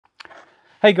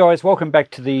Hey guys, welcome back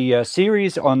to the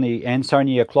series on the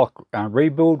Ansonia clock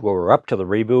rebuild. Well, we're up to the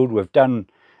rebuild. We've done,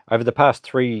 over the past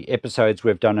 3 episodes,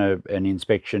 we've done an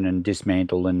inspection and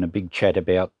dismantle and a big chat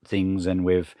about things, and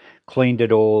we've cleaned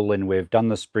it all, and we've done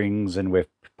the springs, and we've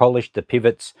polished the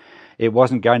pivots. It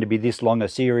wasn't going to be this long a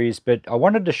series, but I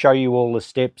wanted to show you all the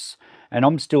steps, and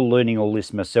I'm still learning all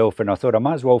this myself, and I thought I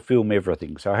might as well film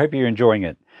everything. So I hope you're enjoying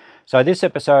it. So this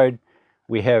episode,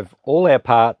 we have all our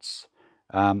parts.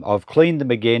 I've cleaned them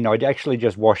again. I'd actually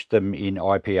just washed them in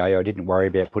IPA. I didn't worry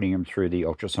about putting them through the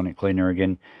ultrasonic cleaner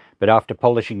again. But after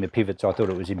polishing the pivots, I thought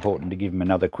it was important to give them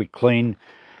another quick clean.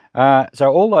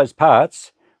 So all those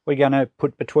parts we're going to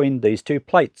put between these two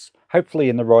plates, hopefully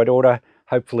in the right order.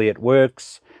 Hopefully it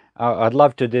works. I'd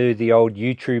love to do the old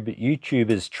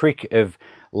YouTuber's trick of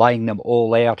laying them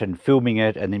all out and filming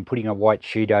it and then putting a white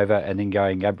sheet over and then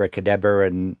going abracadabra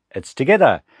and it's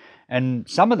together. And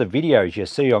some of the videos you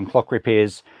see on clock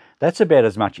repairs, that's about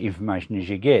as much information as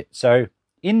you get. So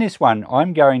in this one,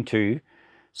 I'm going to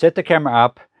set the camera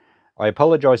up. I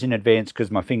apologize in advance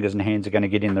because my fingers and hands are going to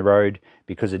get in the road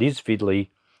because it is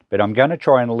fiddly. But I'm going to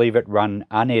try and leave it run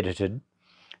unedited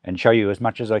and show you as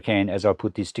much as I can as I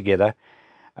put this together.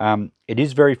 It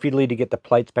is very fiddly to get the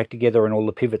plates back together and all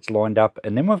the pivots lined up.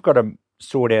 And then we've got to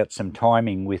sort out some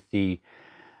timing with the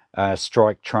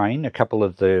strike train. A couple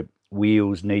of the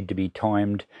wheels need to be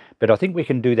timed, but I think we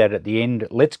can do that at the end.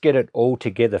 Let's get it all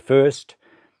together first,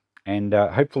 and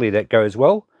hopefully that goes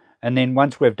well. And then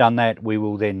once we've done that, we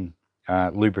will then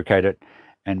lubricate it,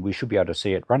 and we should be able to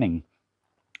see it running.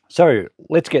 So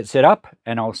let's get set up,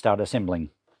 and I'll start assembling.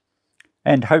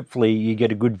 And hopefully you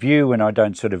get a good view, and I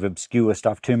don't sort of obscure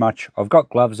stuff too much. I've got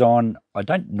gloves on. I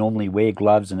don't normally wear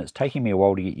gloves, and it's taking me a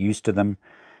while to get used to them,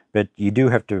 but you do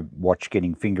have to watch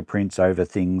getting fingerprints over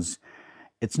things.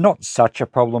 It's not such a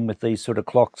problem with these sort of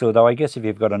clocks, although I guess if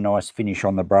you've got a nice finish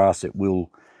on the brass, it will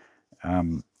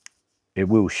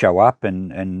show up,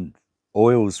 and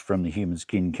oils from the human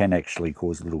skin can actually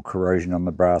cause a little corrosion on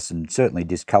the brass and certainly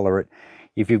discolor it.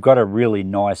 If you've got a really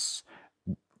nice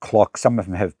clock, some of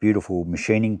them have beautiful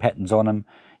machining patterns on them,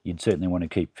 you'd certainly want to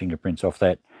keep fingerprints off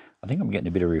that. I think I'm getting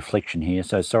a bit of reflection here,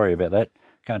 so sorry about that.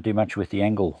 Can't do much with the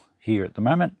angle here at the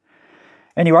moment.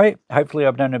 Anyway, hopefully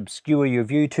I don't obscure your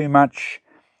view too much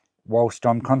whilst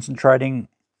I'm concentrating,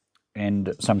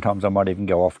 and sometimes I might even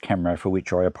go off camera, for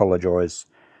which I apologise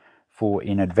for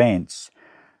in advance.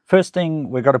 First thing,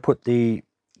 we've got to put the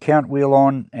count wheel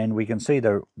on, and we can see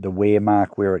the wear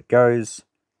mark where it goes,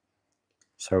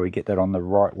 so we get that on the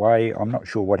right way. I'm not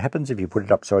sure what happens if you put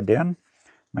it upside down.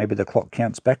 Maybe the clock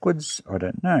counts backwards, I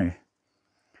don't know.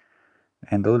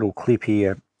 And the little clip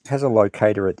here has a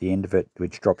locator at the end of it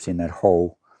which drops in that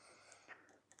hole,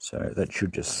 so that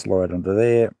should just slide under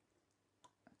there.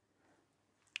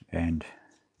 And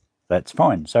that's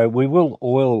fine. So we will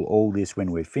oil all this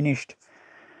when we're finished.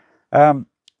 Now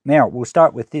we'll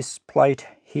start with this plate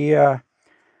here.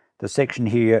 The section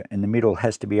here in the middle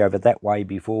has to be over that way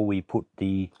before we put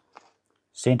the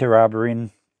center arbor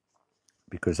in,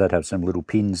 because that has some little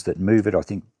pins that move it. I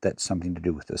think that's something to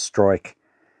do with the strike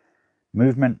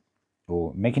movement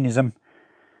or mechanism.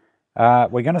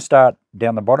 We're going to start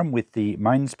down the bottom with the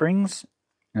main springs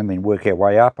and then work our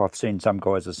way up. I've seen some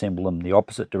guys assemble them the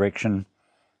opposite direction.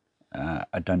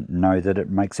 I don't know that it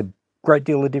makes a great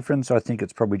deal of difference. I think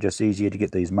it's probably just easier to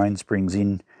get these main springs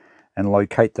in and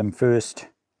locate them first.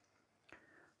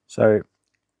 So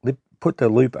put the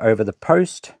loop over the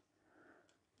post,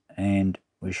 and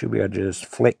we should be able to just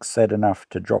flex that enough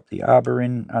to drop the arbor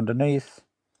in underneath.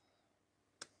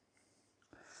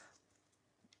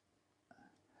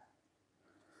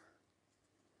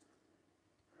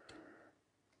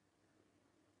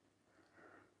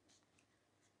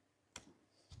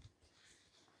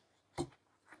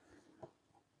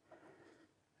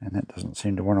 And that doesn't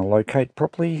seem to want to locate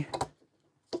properly.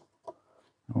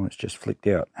 Oh, it's just flicked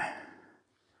out.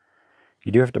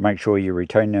 You do have to make sure your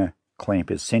retainer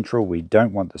clamp is central. We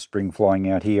don't want the spring flying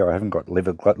out here. I haven't got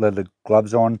leather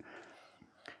gloves on.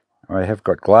 I have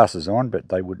got glasses on, but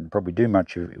they wouldn't probably do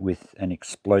much with an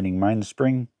exploding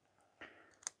mainspring.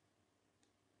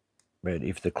 But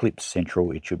if the clip's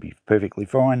central, it should be perfectly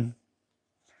fine.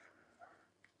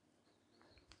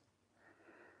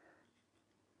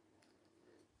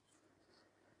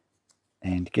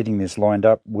 And getting this lined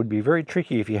up would be very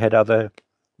tricky if you had other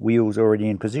wheels already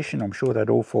in position. I'm sure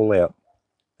they'd all fall out.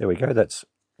 There we go, that's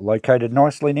located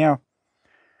nicely now.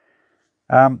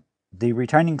 The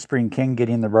retaining spring can get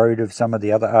in the road of some of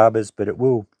the other arbors, but it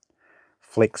will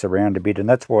flex around a bit, and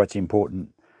that's why it's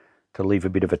important to leave a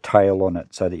bit of a tail on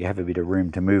it so that you have a bit of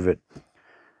room to move it.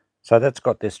 So that's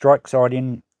got the strike side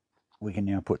in. we can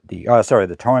now put the,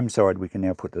 the time side, we can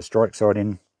now put the strike side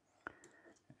in,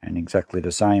 and exactly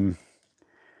the same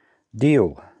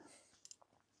deal.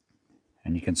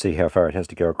 And you can see how far it has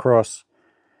to go across,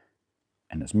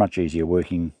 and it's much easier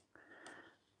working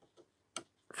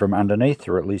from underneath,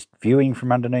 or at least viewing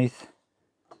from underneath.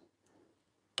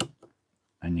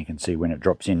 And you can see when it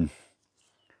drops in,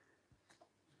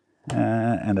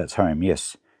 and that's home,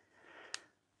 yes.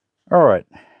 All right,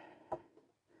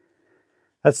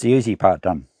 that's the easy part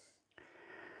done.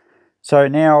 So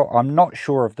now I'm not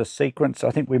sure of the sequence.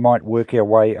 I think we might work our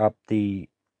way up the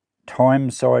time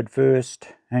side first.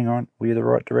 Hang on, we're the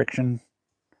right direction.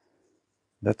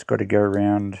 That's got to go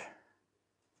around.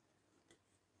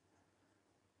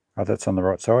 Oh, that's on the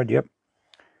right side, yep.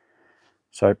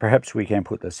 So perhaps we can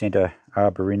put the center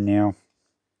arbor in now.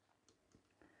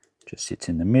 Just sits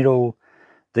in the middle.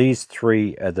 These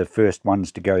three are the first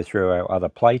ones to go through our other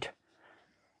plate.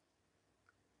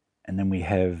 And then we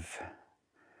have,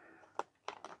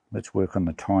 let's work on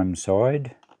the time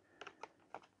side.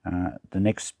 The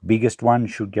next biggest one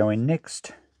should go in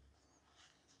next.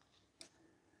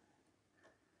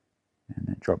 And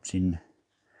that drops in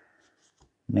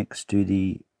next to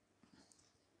the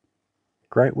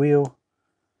great wheel.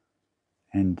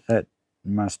 And that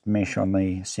must mesh on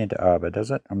the center arbor,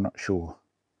 does it? I'm not sure.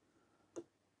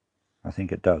 I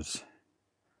think it does.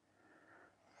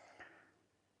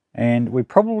 And we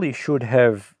probably should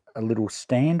have a little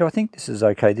stand. I think this is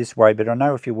okay this way, but I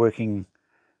know if you're working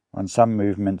on some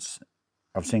movements,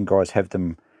 I've seen guys have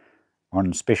them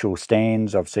on special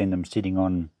stands. I've seen them sitting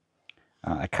on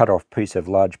a cut-off piece of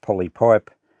large poly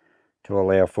pipe to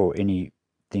allow for any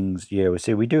things. Yeah, we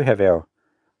see we do have our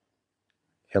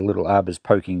little arbors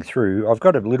poking through. I've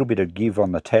got a little bit of give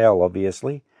on the towel,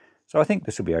 obviously, so I think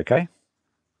this will be okay.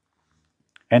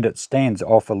 And it stands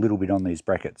off a little bit on these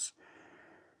brackets.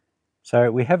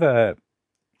 So we have an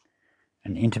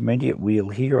intermediate wheel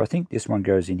here. I think this one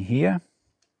goes in here,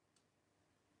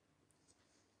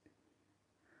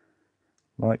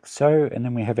 like so, and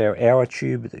then we have our hour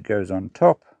tube that goes on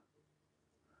top.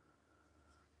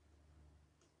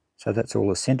 So that's all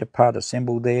the center part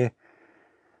assembled there.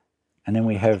 And then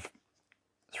we have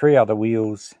three other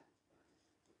wheels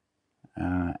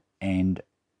and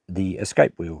the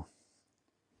escape wheel.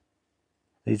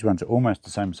 These ones are almost the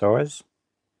same size.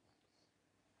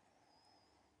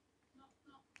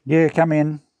 Yeah, come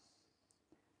in.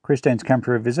 Christine's come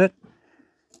for a visit.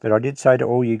 But I did say to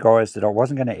all you guys that I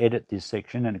wasn't going to edit this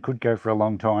section, and it could go for a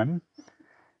long time.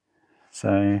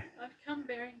 So I've come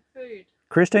bearing food.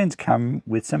 Christine's come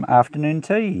with some afternoon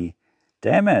tea.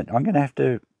 Damn it, I'm going to have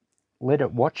to let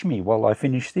it watch me while I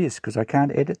finish this, because I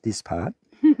can't edit this part.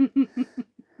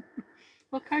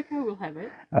 Well, Coco will have it.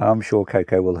 I'm sure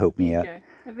Coco will help me out.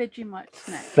 A Vegemite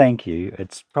snack. Thank you.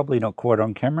 It's probably not quite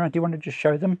on camera. Do you want to just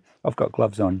show them? I've got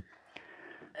gloves on.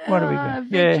 What are we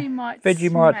doing? Vegemite,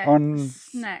 Vegemite on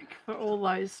snack for all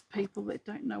those people that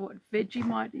don't know what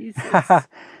Vegemite is.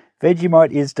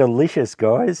 Vegemite is delicious,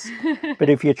 guys. But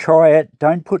if you try it,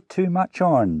 don't put too much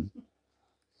on.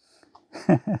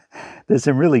 There's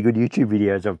some really good YouTube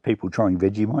videos of people trying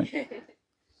Vegemite.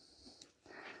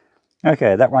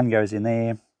 Okay, that one goes in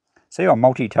there. See, I'm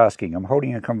multitasking. I'm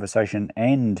holding a conversation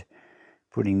and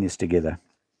putting this together.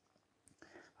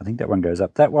 I think that one goes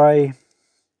up that way.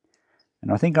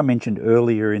 And I think I mentioned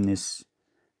earlier in this,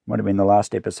 might have been the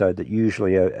last episode, that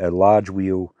usually a large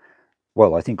wheel,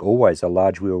 well, I think always a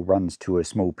large wheel runs to a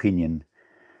small pinion.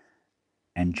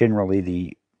 And generally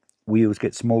the wheels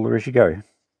get smaller as you go.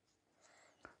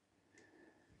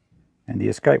 And the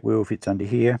escape wheel fits under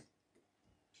here.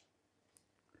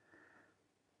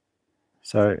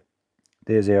 So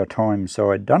there's our time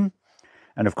side done.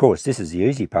 And of course, this is the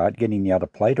easy part. Getting the other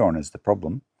plate on is the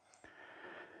problem.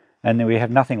 And then we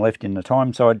have nothing left in the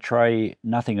time side tray,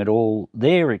 nothing at all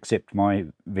there except my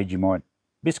Vegemite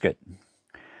biscuit.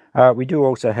 We do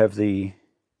also have the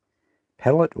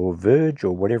pellet or verge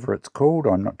or whatever it's called,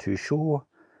 I'm not too sure.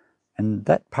 And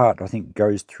that part I think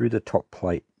goes through the top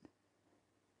plate.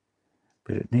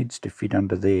 But it needs to fit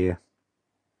under there.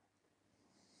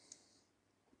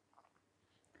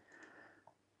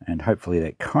 And hopefully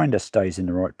that kind of stays in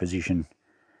the right position.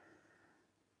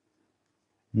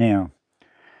 Now,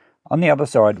 on the other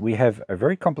side, we have a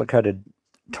very complicated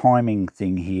timing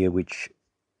thing here, which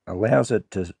allows it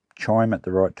to chime at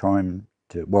the right time,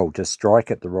 to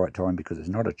strike at the right time, because it's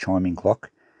not a chiming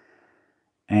clock.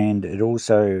 And it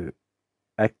also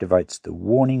activates the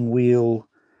warning wheel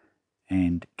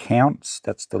and counts.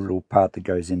 That's the little part that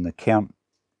goes in the count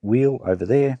wheel over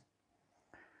there.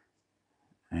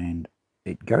 And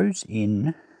it goes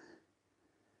in,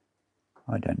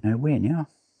 I don't know where now.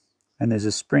 and there's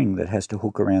a spring that has to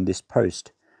hook around this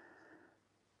post.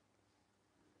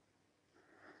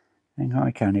 And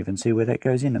I can't even see where that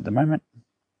goes in at the moment.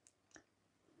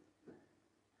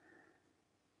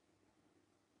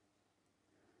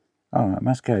 Oh, it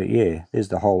must go, yeah, there's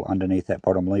the hole underneath that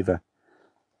bottom lever.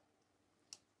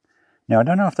 Now, I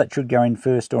don't know if that should go in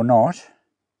first or not,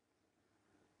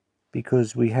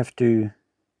 because we have to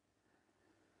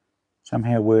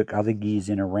somehow work other gears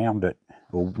in around it,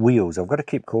 or wheels. I've got to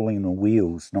keep calling them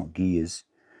wheels, not gears.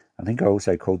 I think I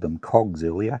also called them cogs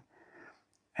earlier.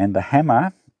 And the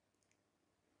hammer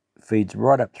feeds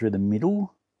right up through the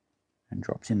middle and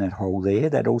drops in that hole there.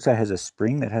 That also has a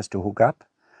spring that has to hook up.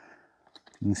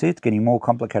 You can see it's getting more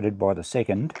complicated by the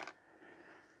second.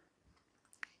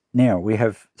 Now, we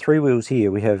have three wheels here.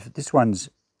 We have, this one's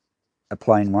a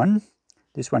plain one.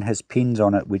 This one has pins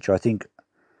on it, which I think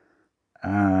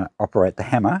operate the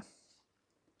hammer.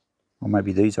 Or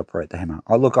maybe these operate the hammer.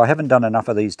 Oh, look, I haven't done enough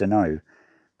of these to know,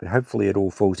 but hopefully it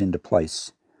all falls into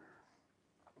place.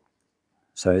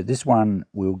 So this one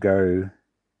will go,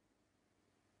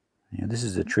 now this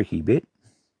is a tricky bit.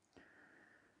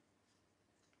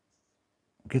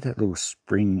 Get that little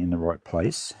spring in the right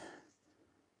place.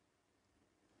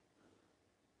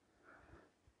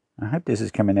 I hope this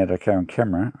is coming out okay on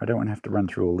camera. I don't want to have to run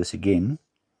through all this again.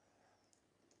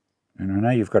 And I know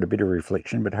you've got a bit of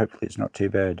reflection, but hopefully it's not too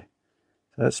bad.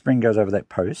 So that spring goes over that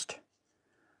post,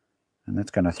 and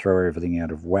that's going to throw everything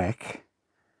out of whack.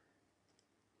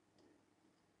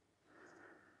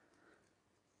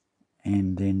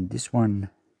 And then this one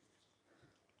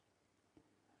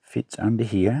fits under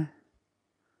here.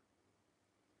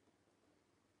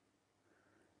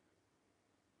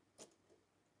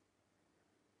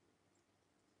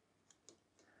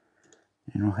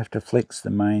 And I'll have to flex the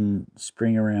main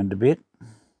spring around a bit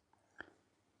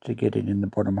to get it in the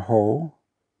bottom hole.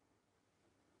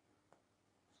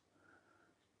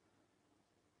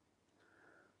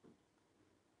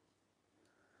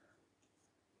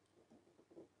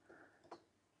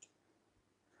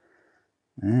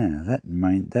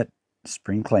 That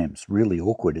spring clamp's really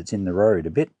awkward. It's in the road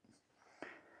a bit.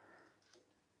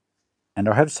 And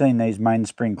I have seen these main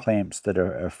spring clamps that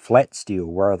are a flat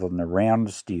steel rather than a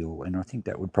round steel, and I think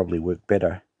that would probably work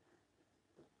better.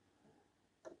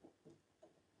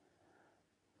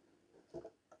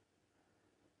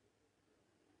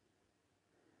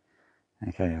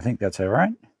 Okay, I think that's all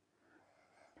right.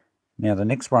 Now the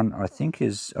next one I think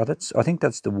is, I think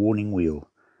that's the warning wheel.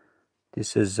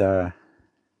 This is, I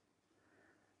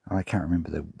can't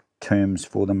remember the terms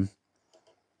for them.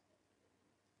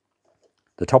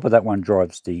 The top of that one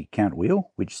drives the count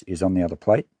wheel, which is on the other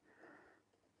plate.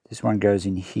 This one goes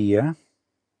in here.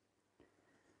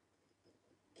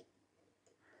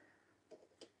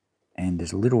 And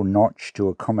there's a little notch to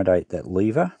accommodate that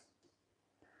lever.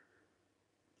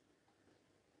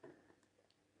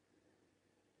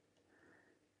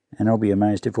 And I'll be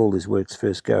amazed if all this works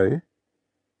first go.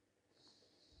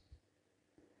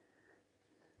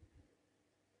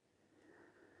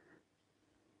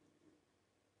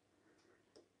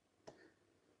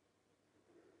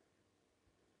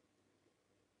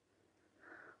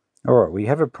 Alright, we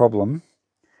have a problem.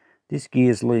 This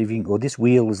gear's leaving, or this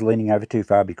wheel is leaning over too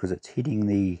far because it's hitting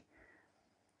the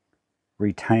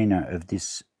retainer of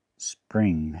this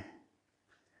spring.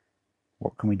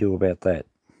 What can we do about that?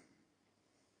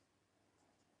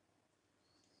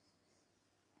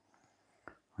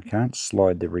 I can't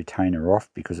slide the retainer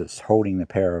off because it's holding the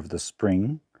power of the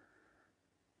spring.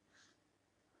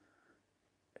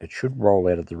 It should roll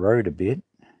out of the road a bit.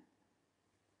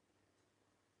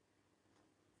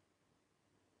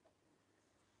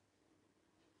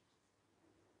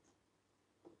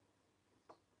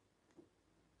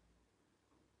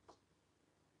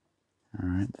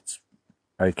 Alright, that's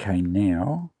okay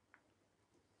now.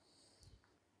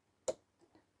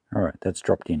 Alright, that's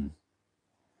dropped in.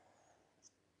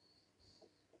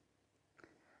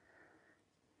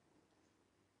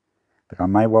 But I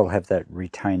may well have that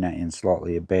retainer in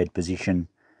slightly a bad position,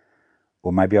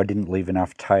 or maybe I didn't leave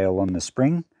enough tail on the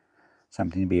spring.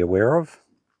 Something to be aware of.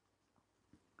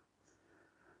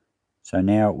 So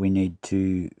now we need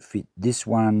to fit this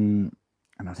one,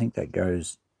 and I think that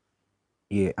goes,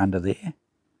 yeah, under there.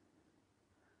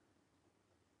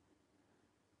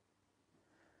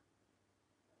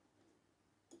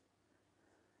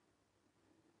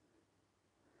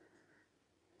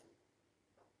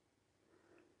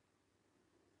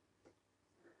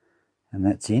 And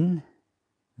that's in.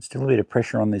 There's still a bit of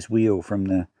pressure on this wheel from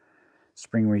the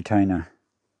spring retainer,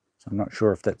 so I'm not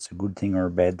sure if that's a good thing or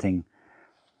a bad thing.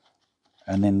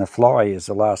 And then the fly is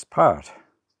the last part.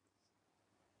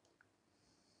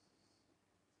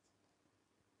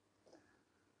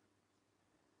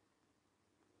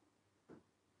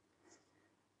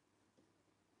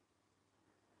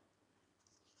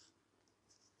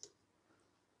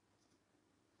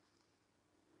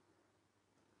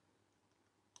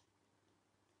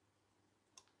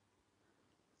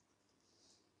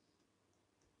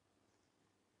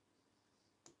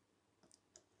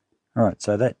 All right,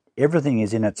 so that everything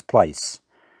is in its place.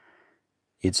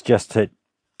 It's just that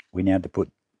we now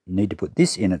need to put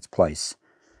this in its place.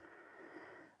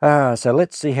 So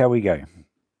let's see how we go.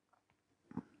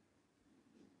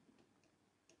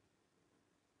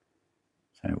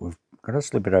 So we've got to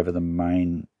slip it over the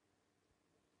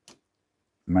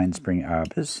mainspring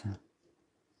arbors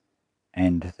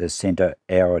and the center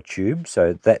hour tube,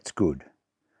 so that's good.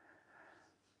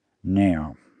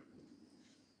 Now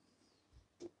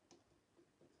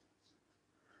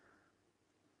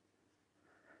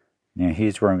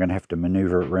here's where I'm going to have to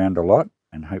maneuver it around a lot,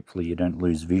 and hopefully you don't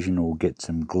lose vision or get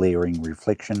some glaring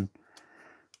reflection.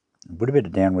 Put a bit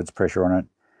of downwards pressure on it.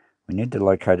 We need to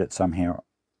locate it somehow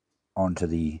onto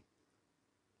the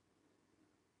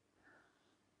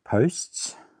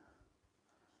posts.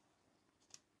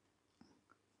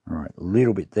 All right, a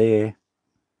little bit there.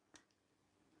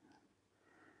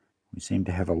 We seem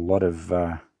to have a lot of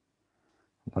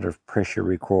pressure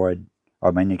required. I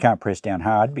mean, you can't press down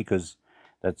hard because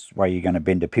that's the way you're going to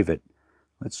bend a pivot.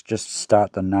 Let's just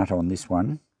start the nut on this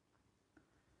one.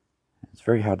 It's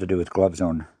very hard to do with gloves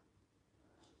on.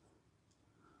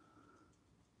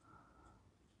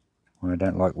 Well, I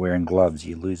don't like wearing gloves.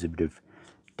 You lose a bit of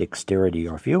dexterity,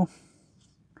 I feel.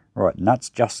 All right, nut's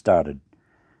just started,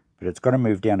 but it's got to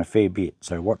move down a fair bit.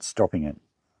 So what's stopping it?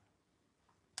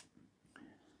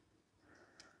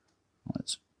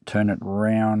 Let's turn it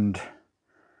round,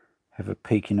 have a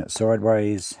peek in it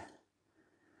sideways.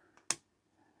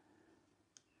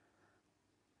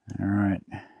 All right,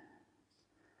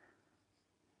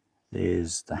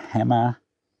 there's the hammer.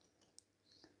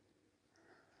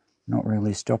 Not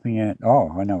really stopping it.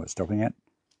 Oh, I know what's stopping it.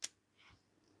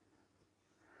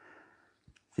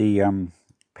 The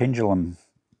pendulum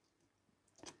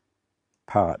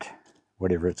part,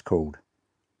 whatever it's called.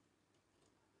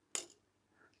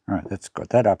 All right, that's got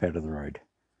that up out of the road.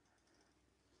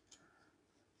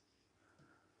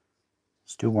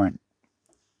 Still won't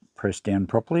press down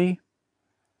properly.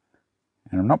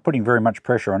 And I'm not putting very much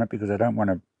pressure on it because I don't want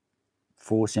to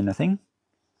force anything.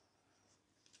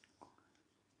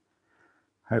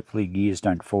 Hopefully gears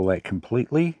don't fall out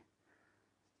completely.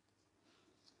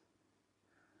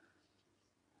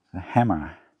 The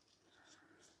hammer.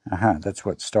 Aha, that's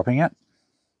what's stopping it.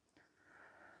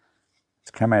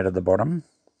 It's come out of the bottom.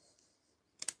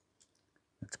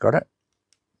 It's got it.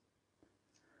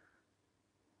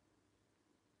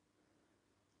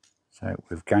 So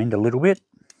we've gained a little bit.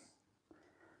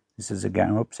 This is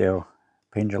again, oops, our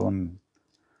pendulum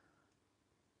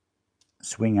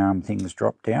swing arm things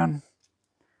drop down.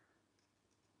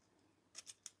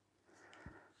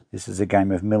 This is a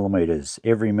game of millimeters.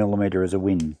 Every millimeter is a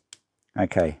win.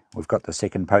 Okay, we've got the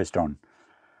second post on.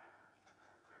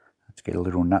 Let's get a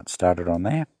little nut started on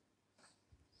there.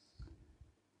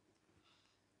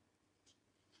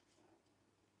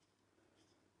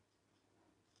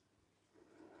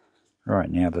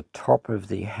 Right, now the top of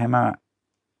the hammer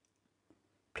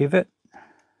pivot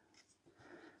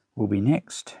will be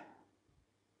next.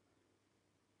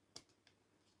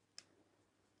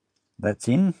 That's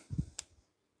in.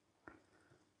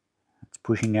 It's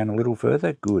pushing down a little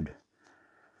further. Good.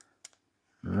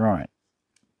 Right.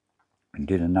 And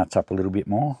do the nuts up a little bit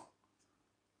more.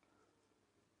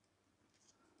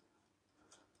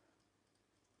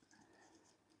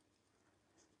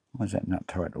 Why is that nut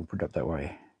tight? We'll put it up that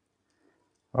way.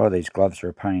 Oh, these gloves are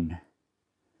a pain.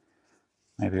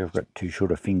 Maybe I've got too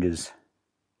short of fingers.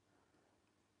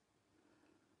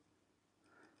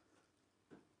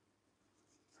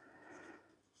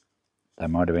 They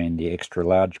might have been the extra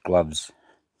large gloves.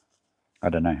 I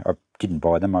don't know. I didn't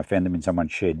buy them. I found them in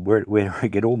someone's shed. Where do I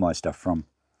get all my stuff from?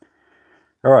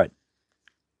 All right.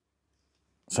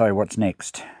 So what's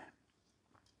next?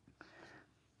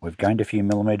 We've gained a few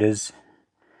millimeters.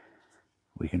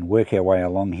 We can work our way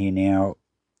along here now.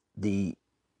 The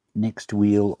next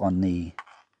wheel on the...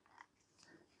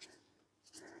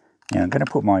 Now I'm going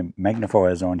to put my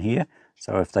magnifiers on here.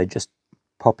 So if they just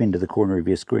pop into the corner of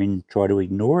your screen, try to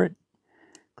ignore it,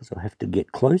 because I'll have to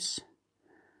get close.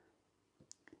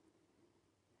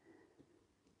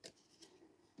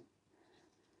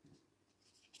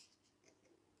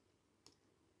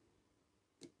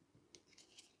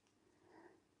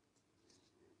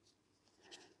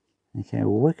 Okay,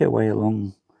 we'll work our way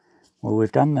along. Well,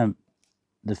 we've done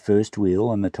the first wheel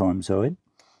on the time side.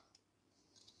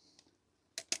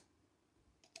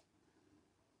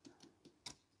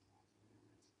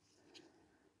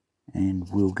 And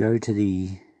we'll go to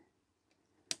the...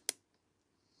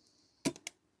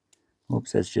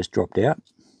 Oops, that's just dropped out.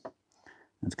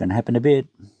 That's going to happen a bit.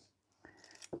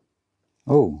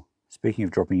 Oh, speaking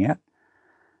of dropping out,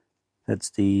 That's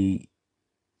the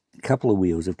couple of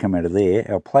wheels have come out of there.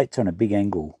 Our plate's on a big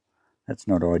angle. That's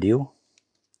not ideal.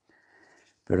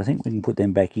 But I think we can put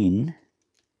them back in.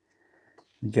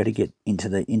 We've got to get into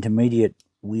the intermediate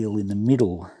wheel in the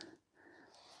middle.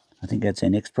 I think that's our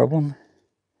next problem.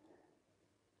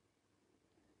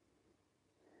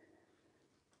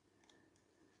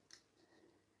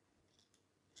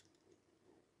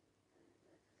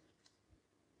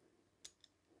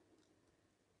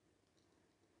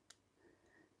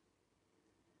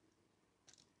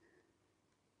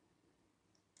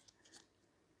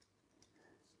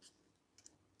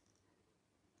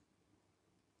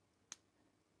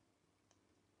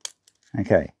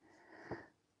 Okay,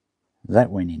 that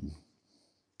went in.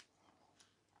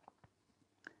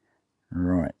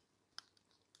 Right.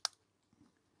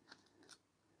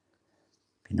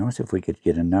 Be nice if we could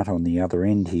get a nut on the other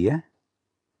end here.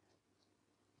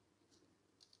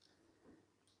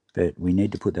 But we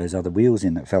need to put those other wheels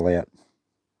in that fell out.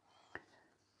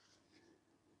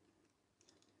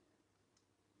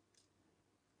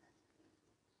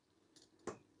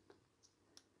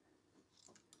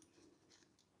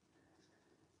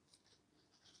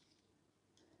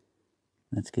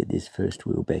 Let's get this first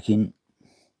wheel back in.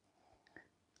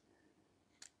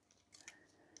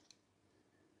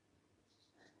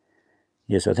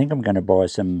 Yes, I think I'm going to buy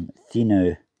some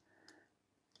thinner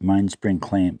mainspring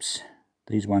clamps.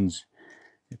 These ones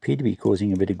appear to be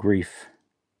causing a bit of grief.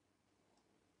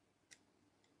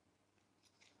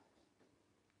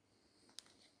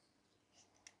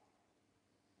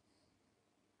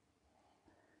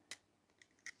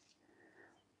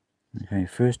 Okay,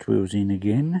 first wheel's in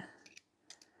again.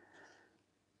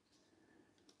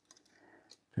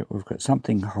 But we've got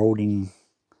something holding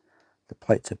the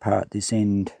plates apart this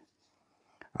end.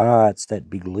 Ah, it's that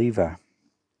big lever.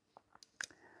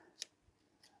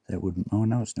 That wouldn't, oh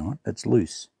no it's not, that's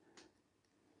loose.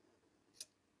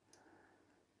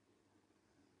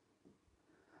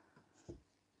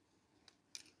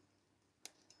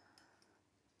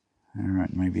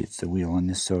 Alright, maybe it's the wheel on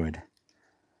this side.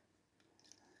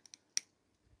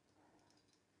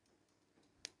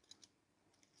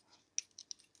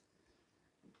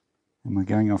 Am I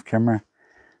going off camera?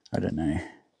 I don't know.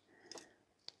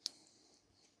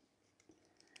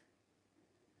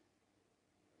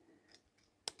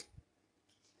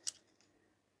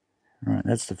 Right,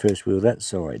 that's the first wheel that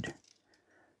side.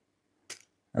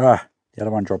 Ah, the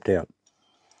other one dropped out.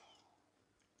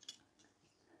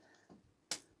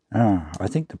 Ah, I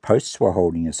think the posts were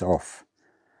holding us off.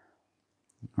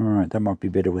 Alright, that might be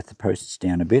better with the posts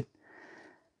down a bit.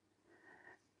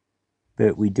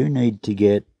 But we do need to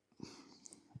get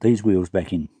these wheels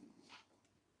back in.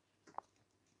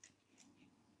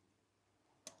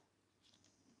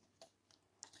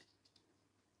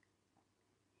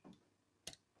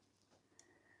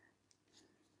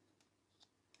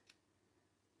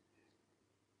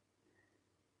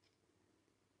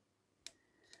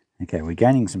 Okay, we're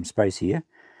gaining some space here.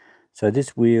 So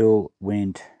this wheel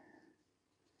went...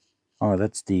 Oh,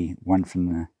 that's the one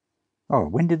from the... Oh,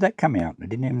 when did that come out? I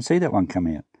didn't even see that one come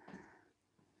out.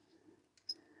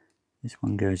 This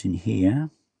one goes in here,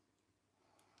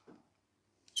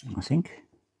 I think.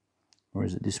 Or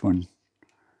is it this one?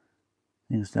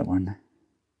 I think it's that one.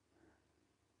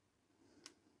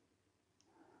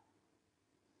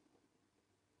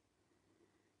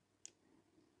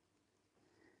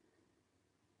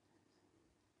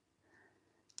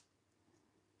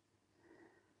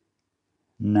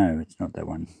 No, it's not that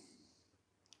one.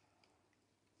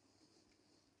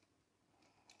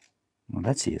 Well,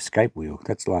 that's the escape wheel.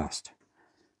 That's last.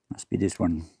 Must be this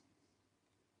one.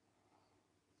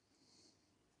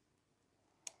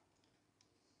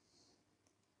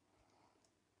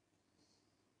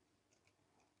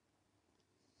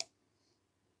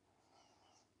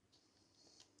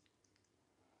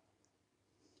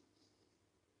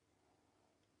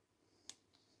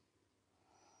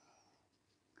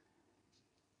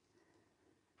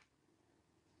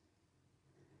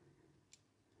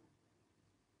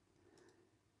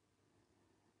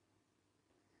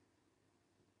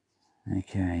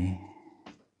 Okay.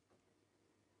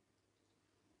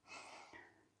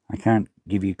 I can't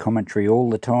give you commentary all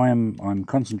the time. I'm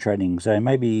concentrating, so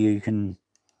maybe you can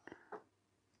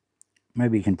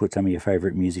put some of your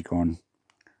favorite music on,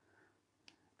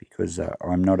 because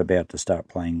I'm not about to start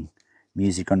playing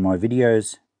music on my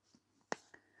videos,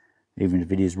 even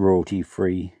if it is royalty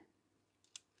free.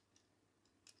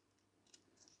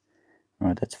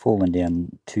 Right, that's fallen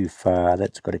down too far.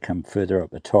 That's got to come further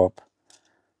up the top.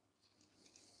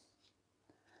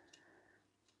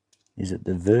 Is it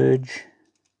the verge,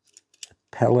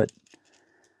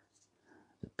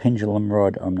 the pendulum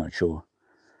rod, I'm not sure.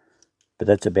 But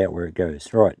that's about where it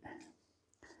goes. Right,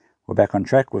 we're back on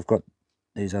track. We've got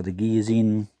these other gears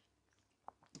in,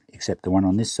 except the one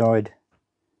on this side.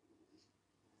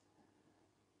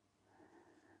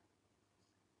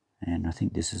 And I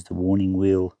think this is the warning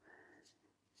wheel.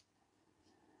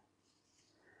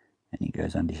 And it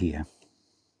goes under here.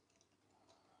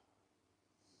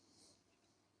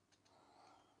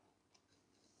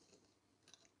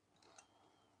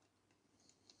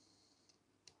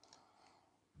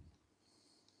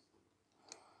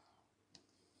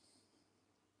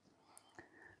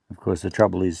 Of course, the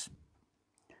trouble is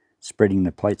spreading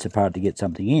the plates apart to get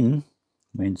something in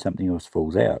when something else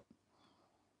falls out.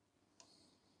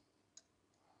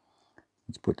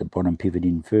 Let's put the bottom pivot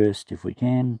in first if we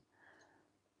can.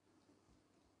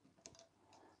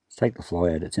 Let's take the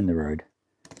fly out, it's in the road.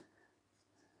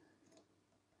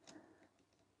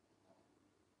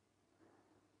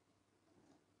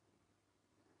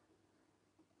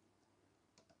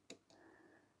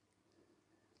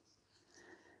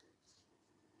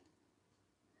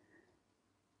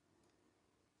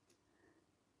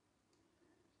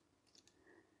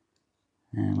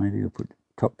 Maybe we'll put the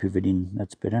top pivot in,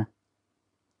 that's better.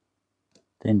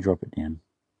 Then drop it down.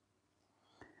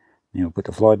 Now we'll put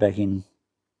the fly back in.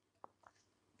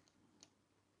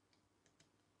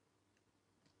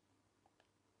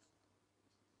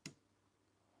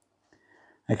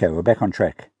 Okay, we're back on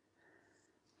track.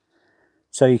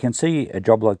 So you can see a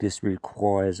job like this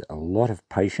requires a lot of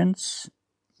patience.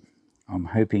 I'm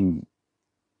hoping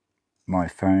my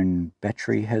phone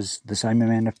battery has the same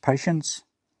amount of patience.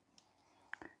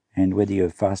 And whether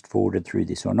you've fast forwarded through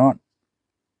this or not,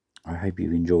 I hope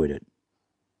you've enjoyed it.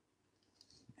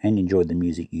 And enjoyed the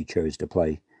music you chose to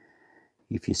play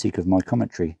if you're sick of my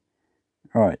commentary.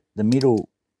 Alright, the middle,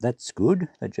 that's good.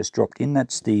 That just dropped in.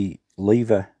 That's the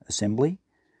lever assembly.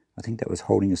 I think that was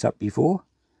holding us up before.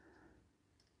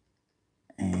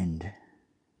 And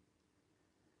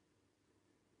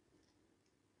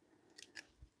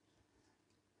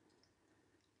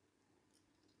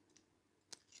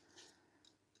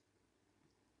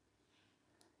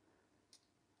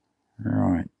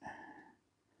right,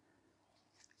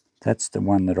 that's the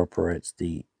one that operates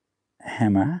the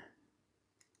hammer.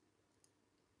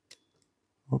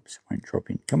 Oops, won't drop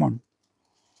in. Come on.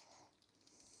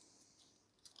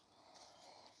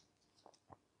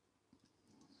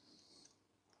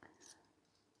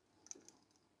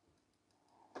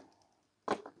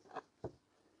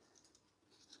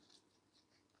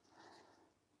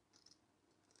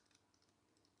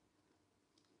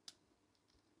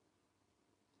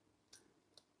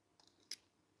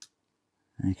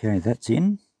 Okay, that's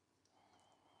in.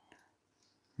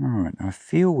 Alright, I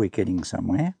feel we're getting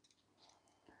somewhere.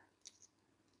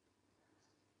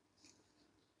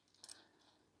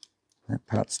 That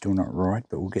part's still not right,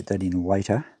 but we'll get that in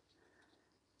later.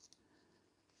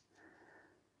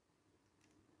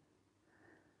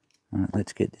 Alright,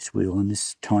 let's get this wheel on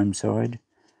this time side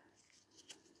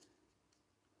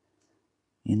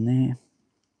in there.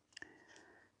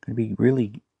 Going to be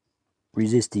really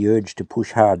resist the urge to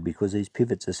push hard because these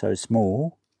pivots are so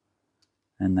small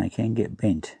and they can get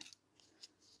bent.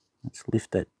 Let's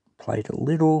lift that plate a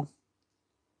little,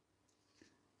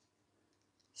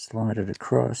 slide it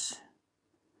across.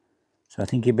 So I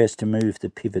think you're best to move the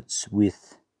pivots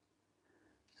with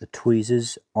the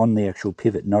tweezers on the actual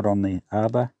pivot, not on the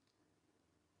arbor.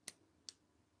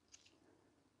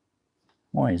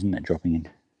 Why isn't that dropping in?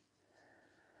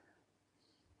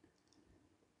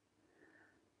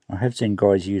 I have seen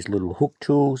guys use little hook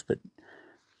tools, but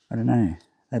I don't know,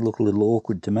 they look a little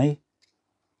awkward to me.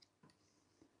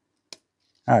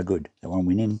 Ah, good, that one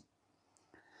went in.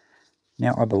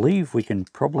 Now I believe we can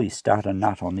probably start a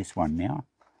nut on this one now.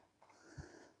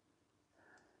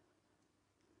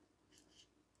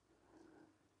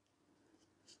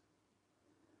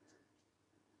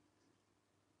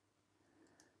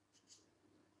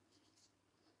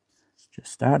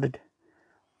 Just started.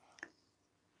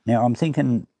 Now I'm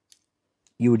thinking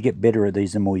you would get better at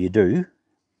these the more you do.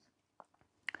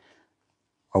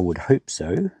 I would hope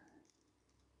so.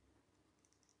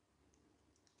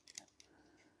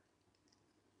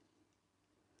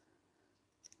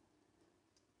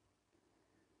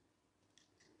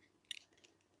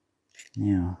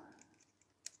 Now,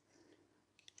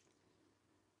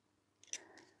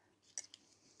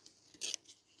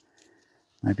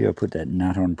 maybe I'll put that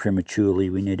nut on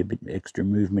prematurely. We need a bit extra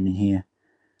movement in here.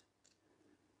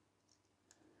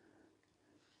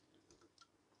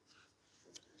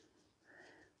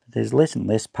 But there's less and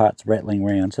less parts rattling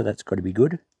around, so that's got to be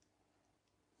good.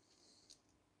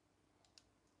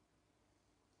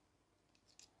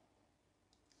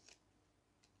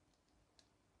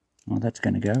 Well, that's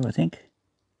going to go, I think.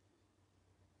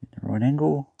 At the right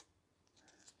angle.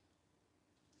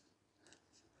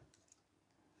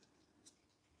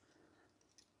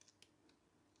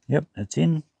 Yep, that's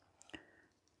in.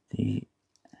 The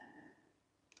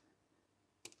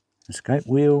escape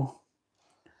wheel.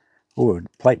 Oh, the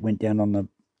plate went down on the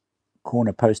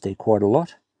corner post there quite a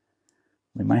lot.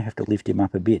 We may have to lift him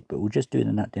up a bit, but we'll just do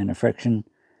the nut down a fraction.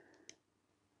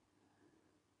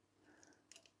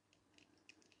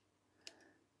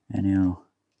 And our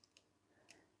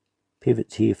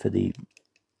pivots here for the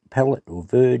pallet or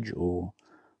verge or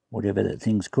whatever that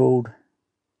thing's called.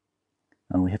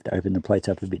 Oh, we have to open the plates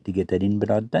up a bit to get that in, but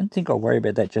I don't think I'll worry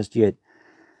about that just yet.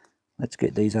 Let's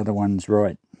get these other ones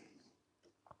right.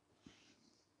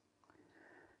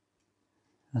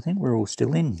 I think we're all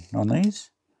still in on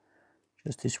these.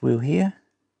 Just this wheel here.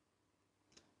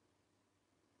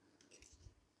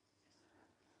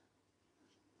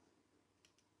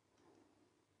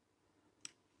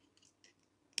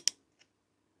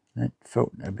 That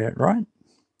felt about right.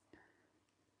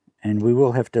 And we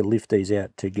will have to lift these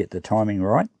out to get the timing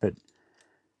right, but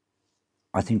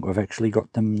I think we've actually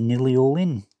got them nearly all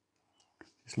in.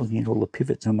 Just looking at all the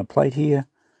pivots on the plate here.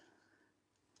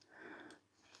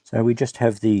 So we just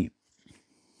have the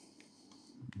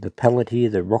pallet here,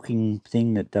 the rocking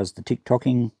thing that does the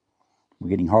tick-tocking. We're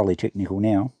getting highly technical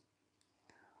now.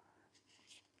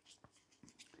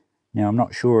 Now I'm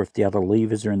not sure if the other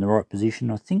levers are in the right position.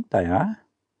 I think they are.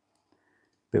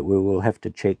 But we will have to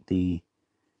check the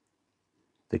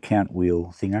count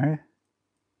wheel thingo.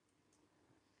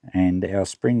 And our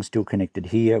spring's still connected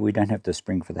here. We don't have the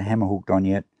spring for the hammer hooked on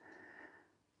yet.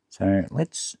 So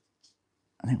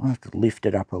I think we'll have to lift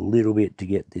it up a little bit to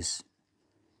get this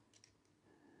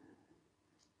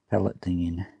pallet thing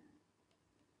in.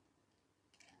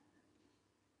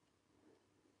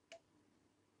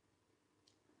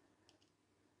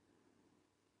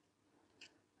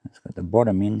 It's got the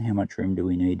bottom in. How much room do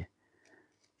we need?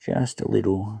 Just a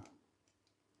little.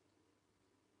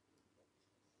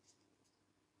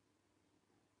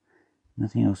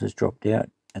 Nothing else has dropped out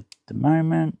at the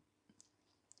moment.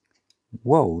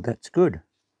 Whoa, that's good.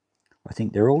 I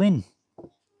think they're all in.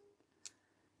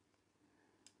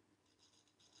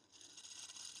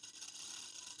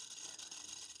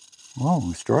 Whoa,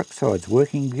 the strike side's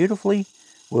working beautifully.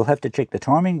 We'll have to check the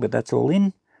timing, but that's all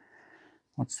in.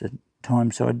 What's the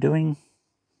time side doing?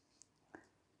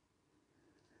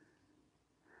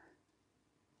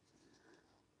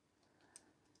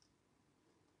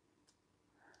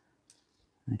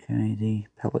 Okay, the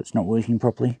pallet's not working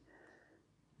properly.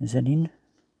 Is that in?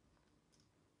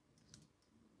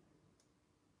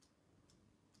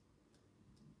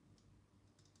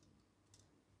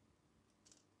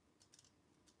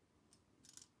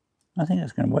 I think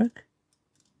that's going to work.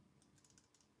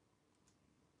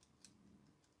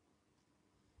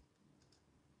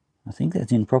 I think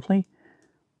that's in properly.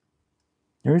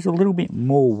 There is a little bit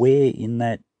more wear in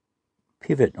that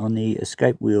pivot on the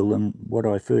escape wheel than what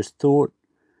I first thought.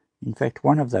 In fact,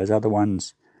 one of those other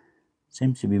ones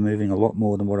seems to be moving a lot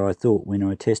more than what I thought when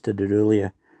I tested it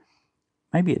earlier.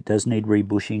 Maybe it does need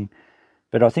rebushing,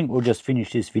 but I think we'll just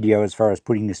finish this video as far as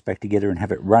putting this back together and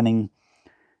have it running.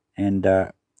 And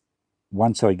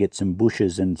once I get some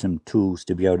bushes and some tools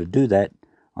to be able to do that,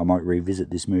 I might revisit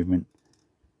this movement.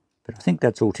 But I think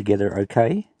that's all together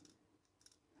okay.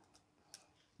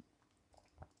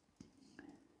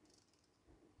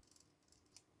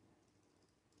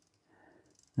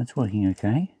 That's working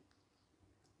okay.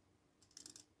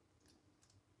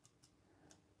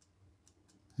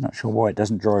 Not sure why it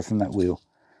doesn't drive from that wheel.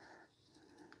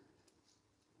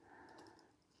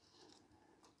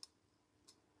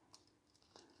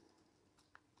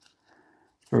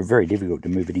 It's very difficult to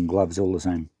move it in gloves all the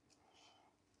same.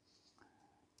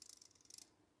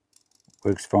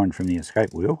 Works fine from the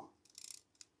escape wheel.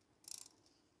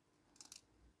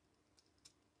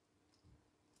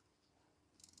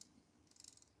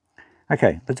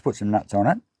 Okay, let's put some nuts on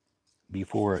it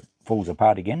before it falls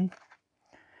apart again.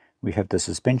 We have the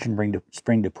suspension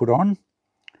spring to put on.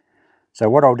 So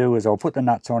what I'll do is I'll put the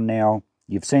nuts on now.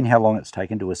 You've seen how long it's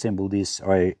taken to assemble this.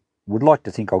 I would like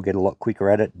to think I'll get a lot quicker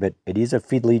at it, but it is a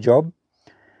fiddly job.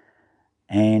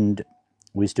 And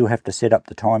we still have to set up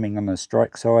the timing on the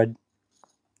strike side.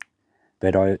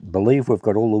 But I believe we've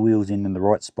got all the wheels in the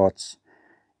right spots.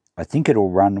 I think it'll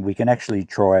run. We can actually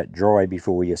try it dry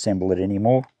before we assemble it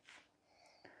anymore.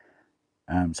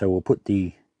 So we'll put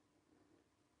the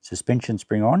suspension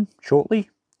spring on shortly,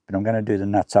 but I'm going to do the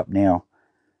nuts up now,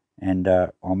 and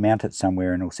I'll mount it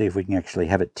somewhere and we'll see if we can actually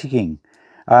have it ticking.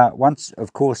 Once,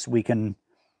 of course, we can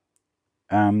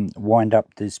wind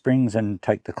up the springs and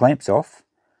take the clamps off.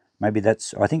 Maybe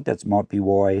I think that might be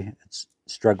why it's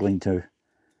struggling to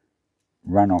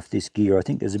run off this gear. I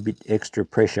think there's a bit extra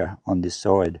pressure on this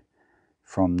side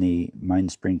from the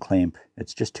mainspring clamp.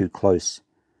 It's just too close.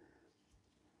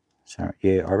 So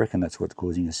yeah, I reckon that's what's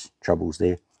causing us troubles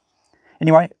there.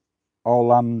 Anyway,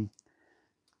 I'll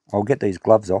get these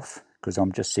gloves off because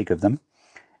I'm just sick of them,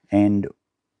 and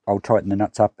I'll tighten the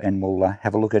nuts up and we'll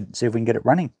have a look at see if we can get it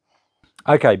running.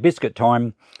 Okay, biscuit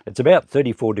time. It's about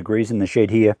 34 degrees in the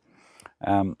shed here.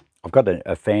 I've got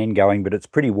a fan going, but it's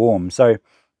pretty warm, so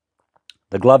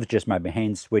the gloves just made my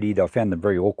hands sweaty. I found them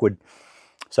very awkward.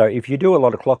 So if you do a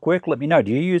lot of clock work, let me know.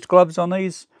 Do you use gloves on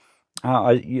these?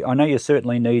 I know you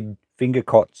certainly need finger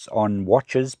cots on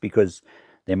watches because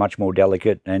they're much more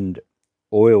delicate, and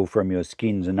oil from your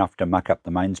skin's enough to muck up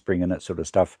the mainspring and that sort of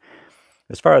stuff.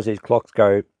 As far as these clocks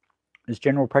go, is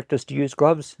general practice to use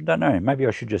gloves? I don't know. Maybe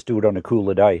I should just do it on a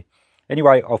cooler day.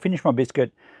 Anyway, I'll finish my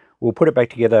biscuit. We'll put it back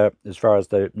together as far as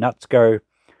the nuts go.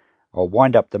 I'll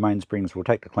wind up the mainsprings. We'll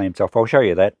take the clamps off. I'll show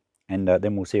you that, and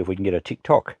then we'll see if we can get a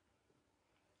tick-tock.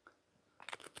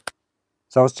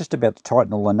 So I was just about to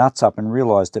tighten all the nuts up and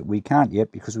realised that we can't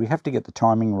yet because we have to get the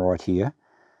timing right here.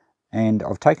 And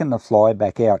I've taken the fly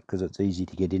back out because it's easy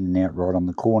to get in and out right on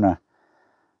the corner.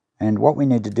 And what we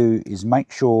need to do is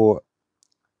make sure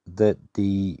that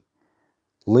the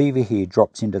lever here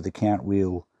drops into the count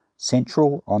wheel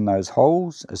central on those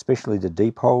holes, especially the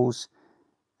deep holes.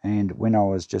 And when I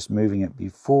was just moving it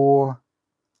before,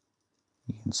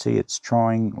 you can see it's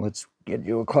trying. Let's get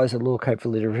you a closer look.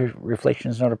 Hopefully the reflection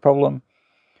is not a problem.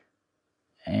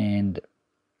 And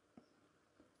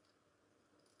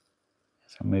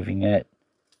as I'm moving it,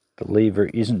 the lever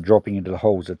isn't dropping into the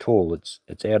holes at all. It's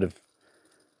out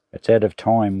of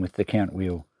time with the count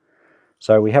wheel.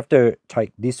 So we have to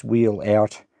take this wheel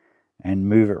out and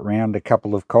move it around a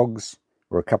couple of cogs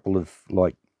or a couple of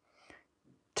like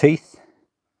teeth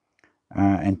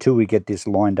until we get this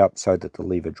lined up so that the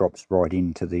lever drops right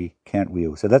into the count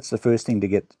wheel. So that's the first thing to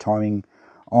get the timing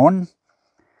on.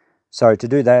 So to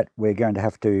do that, we're going to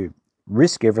have to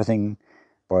risk everything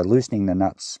by loosening the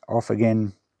nuts off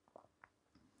again.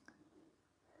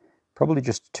 Probably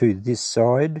just to this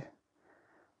side.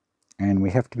 And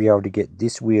we have to be able to get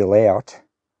this wheel out,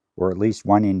 or at least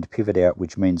one end pivot out,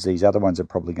 which means these other ones are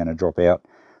probably going to drop out.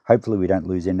 Hopefully we don't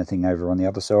lose anything over on the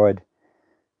other side.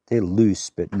 They're loose,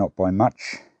 but not by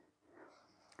much.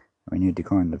 We need to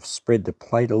kind of spread the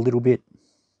plate a little bit.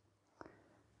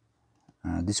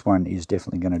 This one is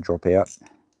definitely going to drop out.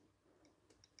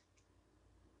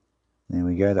 There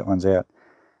we go, that one's out.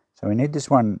 So we need this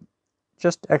one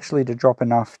just actually to drop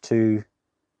enough to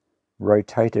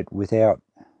rotate it without...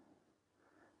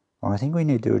 I think we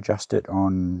need to adjust it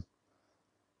on...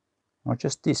 not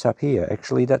just this up here.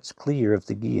 Actually, that's clear of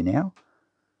the gear now.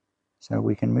 So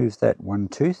we can move that one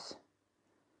tooth.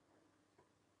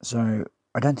 So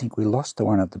I don't think we lost the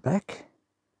one at the back.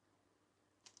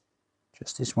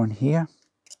 Just this one here.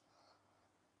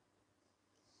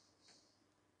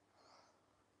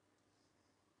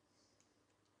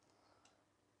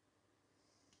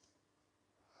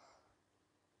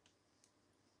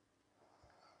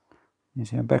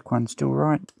 Is our back one still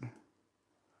right?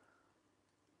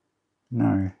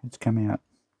 No, it's come out.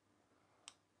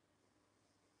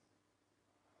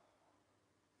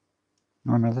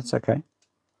 Oh no, that's okay.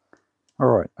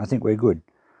 Alright, I think we're good.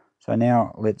 So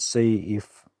now let's see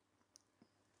if...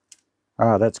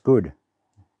 ah, that's good.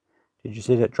 Did you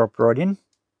see that dropped right in?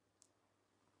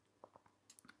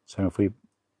 So if we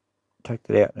take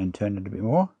that out and turn it a bit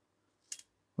more...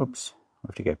 oops, I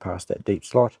have to go past that deep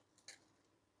slot.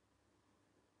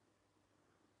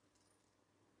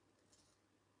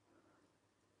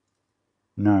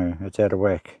 No, it's out of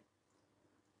whack.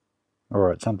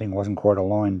 Alright, something wasn't quite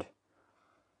aligned.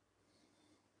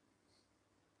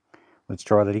 Let's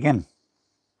try that again.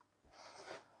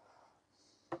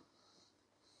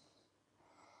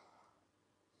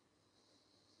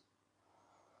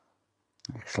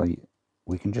 Actually,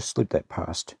 we can just slip that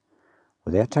past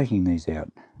without taking these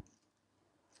out.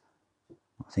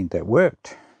 I think that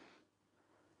worked.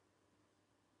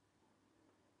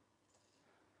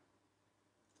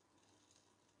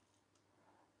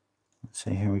 Let's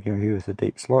see how we go here with the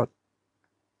deep slot.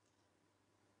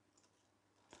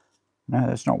 No,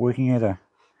 that's not working either.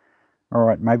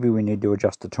 Alright, maybe we need to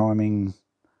adjust the timing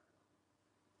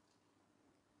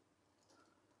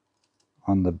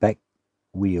on the back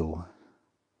wheel.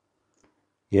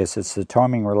 Yes, it's the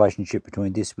timing relationship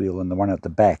between this wheel and the one at the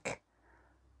back.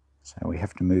 So we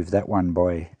have to move that one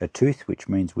by a tooth, which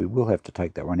means we will have to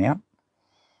take that one out.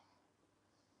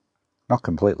 Not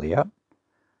completely out.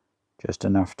 just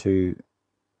enough to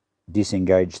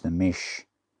disengage the mesh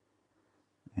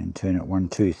and turn it one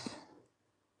tooth.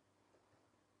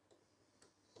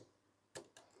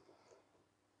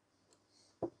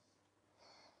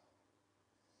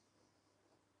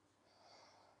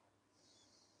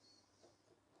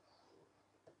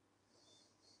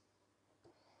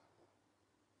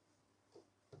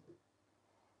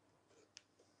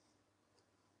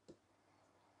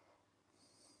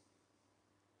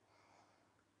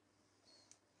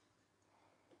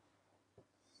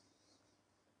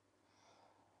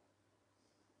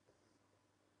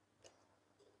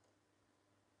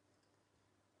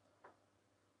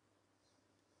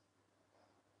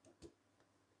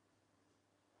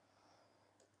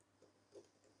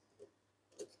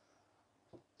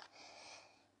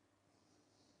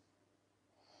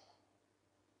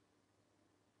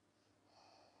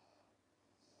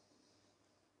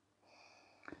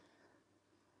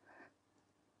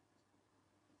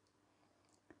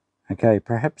 Okay,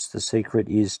 perhaps the secret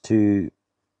is to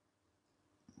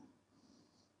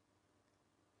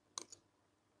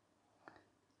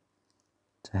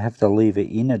have the lever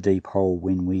in a deep hole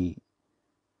when we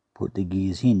put the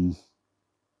gears in,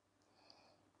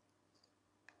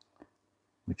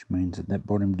 which means that that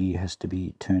bottom gear has to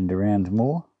be turned around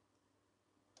more.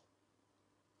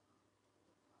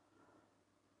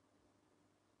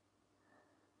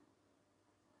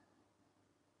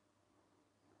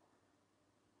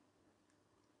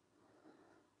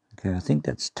 Okay, I think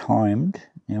that's timed.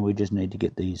 Now we just need to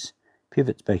get these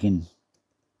pivots back in.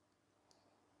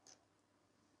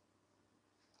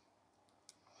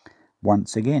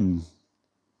 Once again.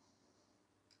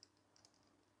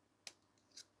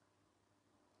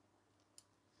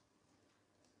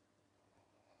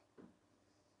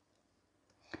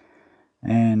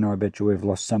 And I bet you we've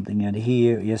lost something out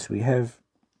here. Yes, we have.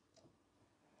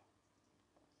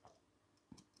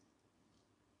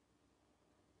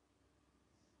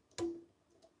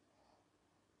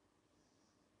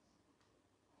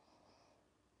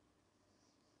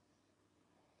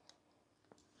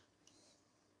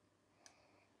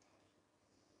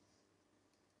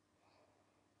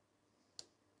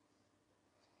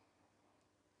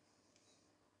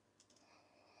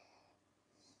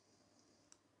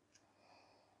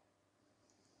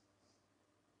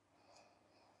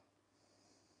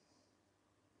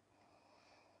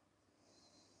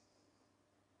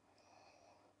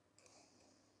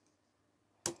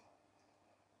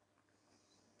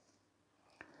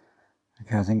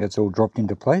 Okay, I think that's all dropped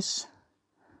into place.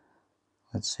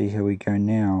 Let's see how we go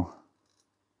now.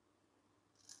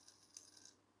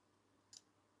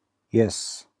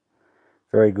 Yes,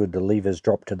 very good. The levers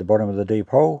drop to the bottom of the deep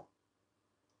hole.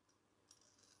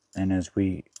 And as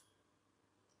we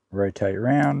rotate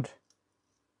around,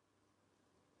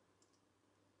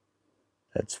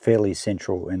 that's fairly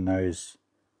central in those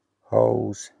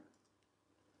holes.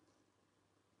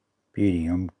 Beauty.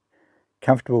 I'm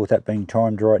comfortable with that being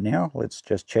timed right now. Let's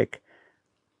just check.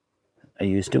 Are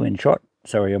you still in shot?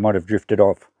 Sorry, I might have drifted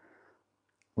off.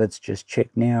 Let's just check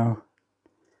now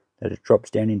that it drops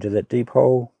down into that deep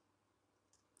hole.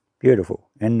 Beautiful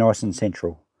and nice and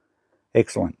central.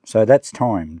 Excellent. So that's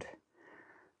timed.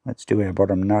 Let's do our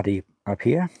bottom nutty up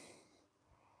here.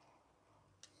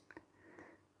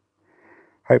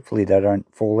 Hopefully they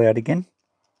don't fall out again.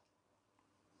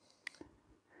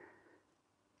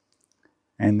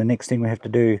 And the next thing we have to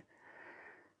do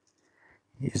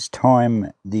is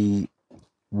time the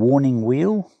warning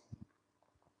wheel.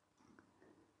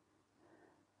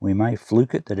 We may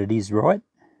fluke it that it is right.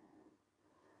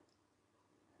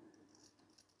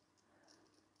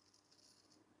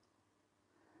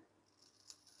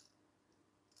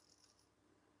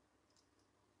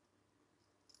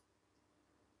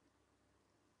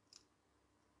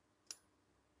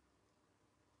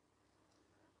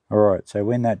 Alright, so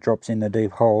when that drops in the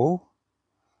deep hole,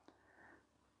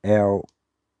 our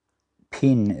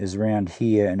pin is round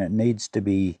here and it needs to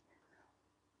be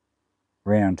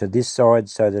round to this side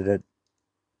so that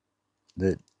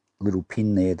the little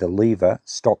pin there, the lever,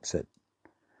 stops it.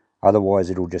 Otherwise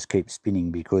it'll just keep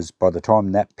spinning, because by the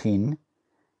time that pin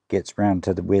gets round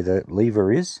to where the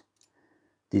lever is,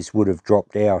 this would have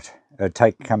dropped out,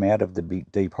 come out of the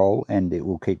big deep hole, and it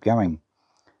will keep going.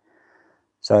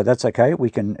 So that's okay, we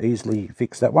can easily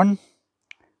fix that one.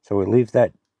 So we'll leave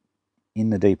that in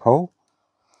the deep hole,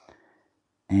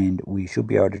 and we should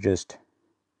be able to just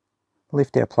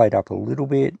lift our plate up a little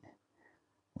bit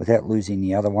without losing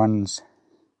the other ones,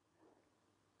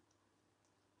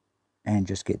 and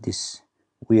just get this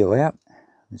wheel out,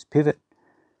 this pivot.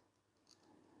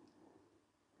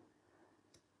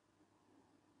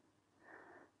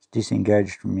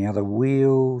 disengaged from the other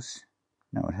wheels.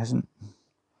 No, it hasn't.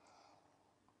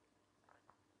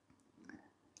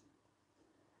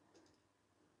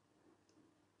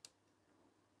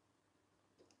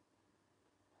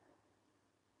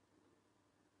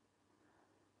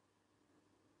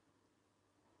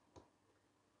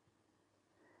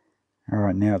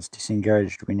 Alright, now it's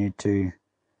disengaged. We need to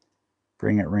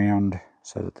bring it round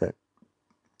so that that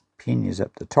pin is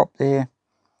up the top there.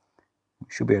 We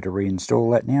should be able to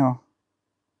reinstall that now.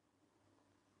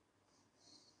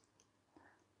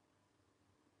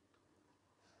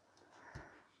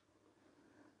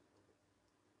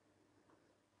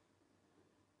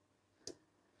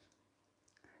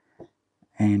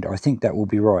 And I think that will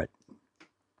be right.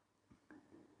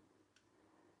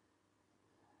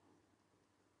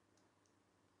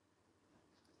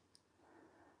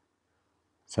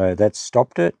 So that's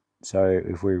stopped it. So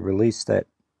if we release that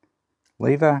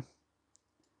lever,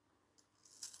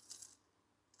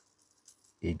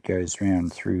 it goes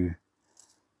round through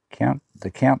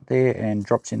the count there and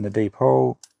drops in the deep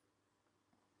hole.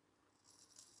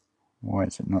 Why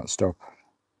is it not stop?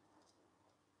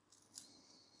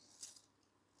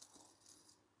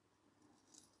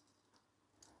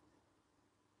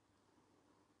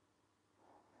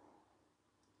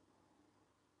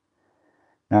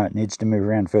 No, it needs to move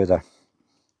around further.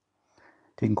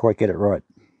 Didn't quite get it right.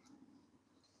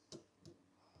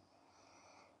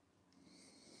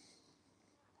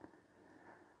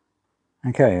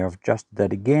 Okay, I've adjusted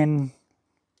that again.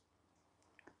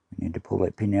 We need to pull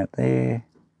that pin out there.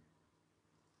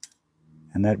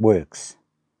 And that works.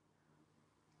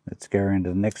 Let's go around to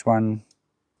the next one.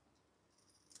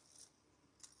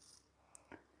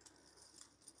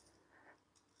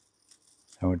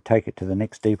 So I would take it to the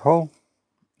next deep hole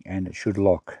and it should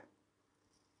lock.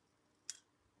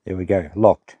 There we go,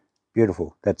 locked.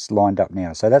 Beautiful, that's lined up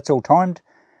now. So that's all timed.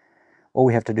 All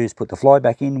we have to do is put the fly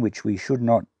back in, which we should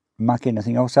not muck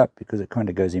anything else up because it kind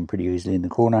of goes in pretty easily in the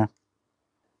corner.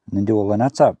 And then do all the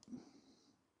nuts up.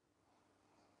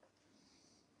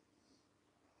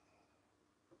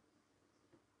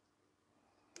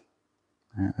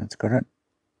 That's got it.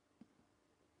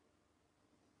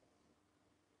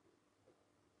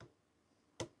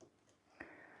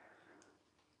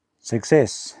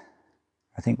 Success.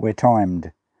 I think we're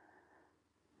timed.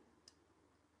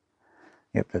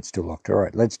 Yep, that's still locked. All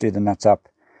right, let's do the nuts up.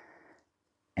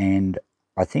 And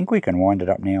I think we can wind it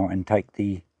up now and take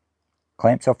the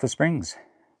clamps off the springs.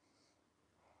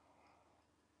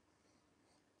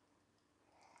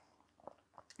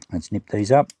 Let's nip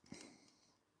these up.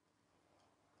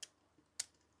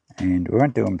 And we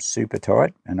won't do them super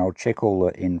tight, and I'll check all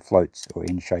the end floats or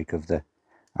end shake of the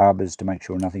arbors to make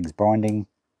sure nothing's binding.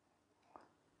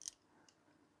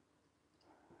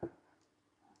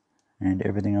 And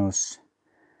everything else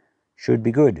should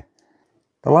be good.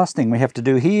 The last thing we have to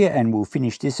do here, and we'll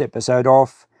finish this episode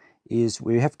off, is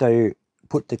we have to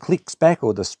put the clicks back,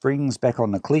 or the springs back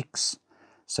on the clicks,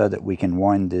 so that we can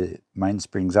wind the main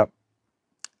springs up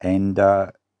and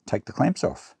take the clamps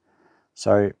off.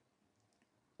 So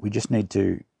we just need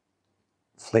to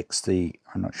flex the,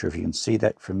 I'm not sure if you can see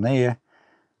that from there,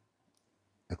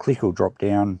 the click will drop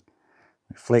down,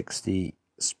 flex the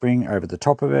spring over the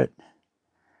top of it,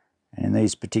 and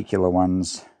these particular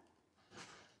ones,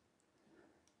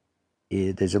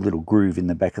 there's a little groove in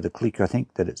the back of the click, I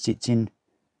think, that it sits in.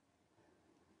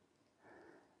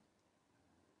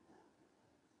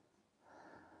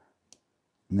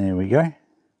 And there we go.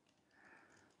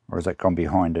 Or has that gone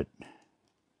behind it?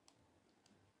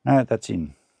 No, that's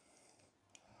in.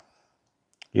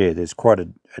 Yeah, there's quite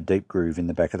a deep groove in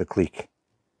the back of the click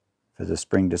for the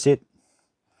spring to sit.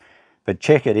 But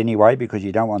check it anyway, because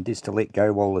you don't want this to let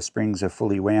go while the springs are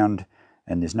fully wound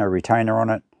and there's no retainer on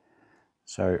it.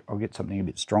 So I'll get something a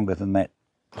bit stronger than that.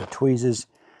 The tweezers,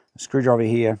 a screwdriver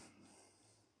here.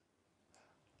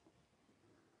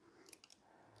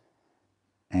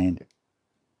 And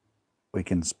we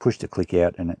can push the click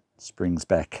out and it springs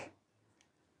back.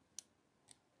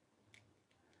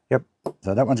 Yep,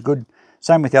 so that one's good.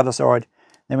 Same with the other side.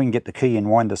 Then we can get the key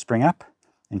and wind the spring up.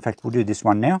 In fact, we'll do this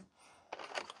one now.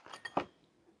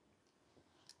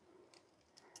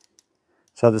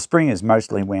 So the spring is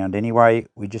mostly wound anyway.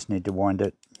 We just need to wind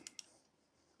it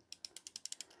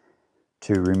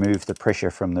to remove the pressure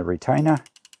from the retainer.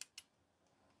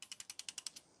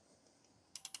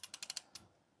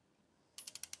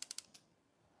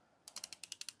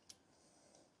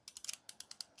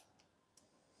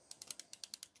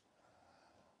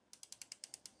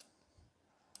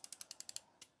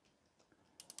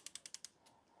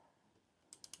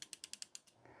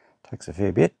 Takes a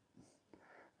fair bit.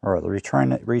 All right, the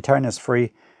retainer's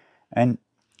free. And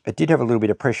it did have a little bit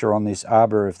of pressure on this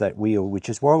arbor of that wheel, which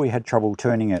is why we had trouble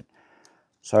turning it.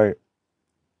 So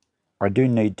I do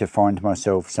need to find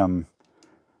myself some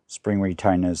spring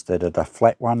retainers that are the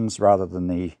flat ones rather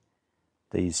than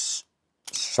these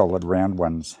solid round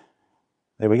ones.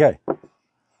 There we go.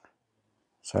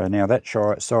 So now that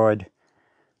side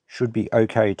should be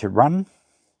okay to run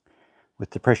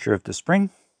with the pressure of the spring.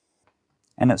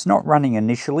 And it's not running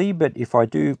initially, but if I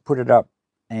do put it up,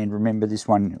 and remember this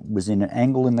one was in an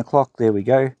angle in the clock, there we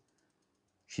go.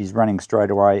 She's running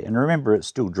straight away, and remember it's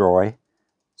still dry,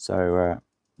 so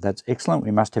that's excellent.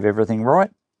 We must have everything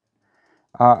right.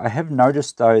 I have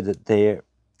noticed though that the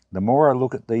more I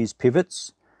look at these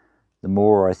pivots, the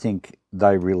more I think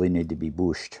they really need to be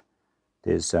bushed.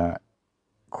 There's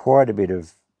quite a bit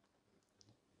of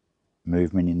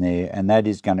movement in there, and that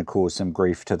is going to cause some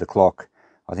grief to the clock.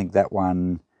 I think that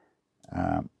one,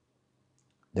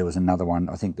 there was another one,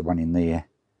 I think the one in there.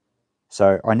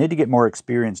 So I need to get more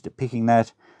experienced at picking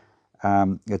that.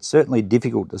 It's certainly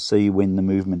difficult to see when the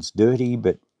movement's dirty,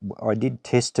 but I did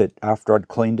test it after I'd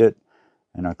cleaned it,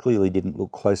 and I clearly didn't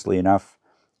look closely enough.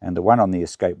 And the one on the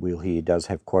escape wheel here does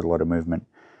have quite a lot of movement.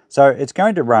 So it's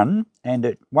going to run,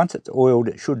 and once it's oiled,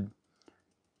 it should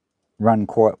run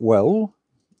quite well,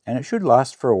 and it should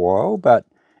last for a while, but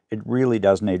it really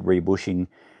does need rebushing.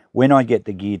 When I get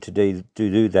the gear to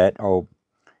do that, I'll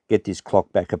get this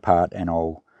clock back apart and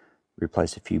I'll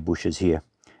replace a few bushes here.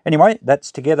 Anyway,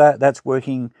 that's together, that's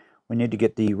working. We need to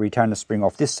get the retainer spring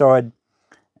off this side,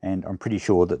 and I'm pretty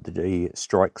sure that the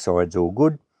strike side's all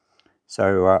good.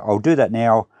 So I'll do that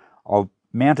now. I'll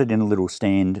mount it in a little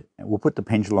stand. We'll put the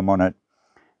pendulum on it.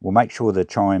 We'll make sure the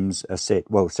chimes are set,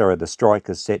 well, sorry, the strike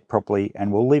is set properly,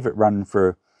 and we'll leave it run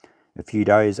for a few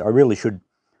days. I really should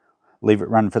leave it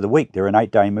run for the week. They're an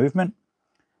 8-day movement.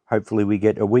 Hopefully we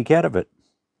get a week out of it.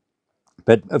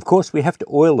 But of course we have to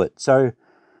oil it. So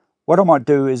what I might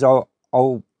do is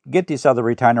I'll get this other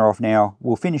retainer off now.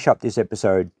 We'll finish up this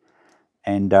episode,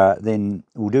 and then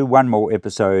we'll do one more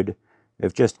episode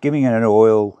of just giving it an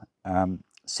oil,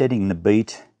 setting the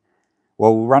beat.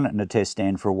 Well, we'll run it in a test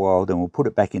stand for a while, then we'll put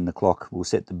it back in the clock, we'll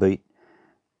set the beat,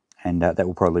 and that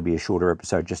will probably be a shorter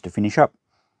episode just to finish up.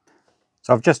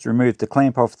 So I've just removed the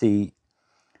clamp off the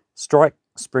strike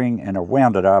spring and I've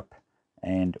wound it up,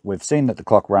 and we've seen that the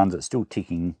clock runs. It's still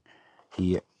ticking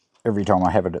here every time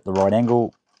I have it at the right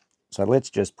angle. So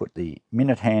let's just put the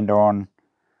minute hand on,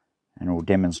 and we'll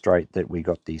demonstrate that we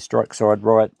got the strike side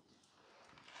right.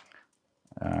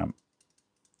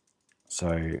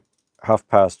 So half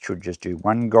past should just do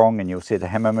one gong, and you'll see the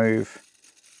hammer move.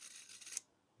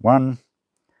 One.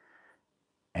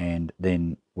 And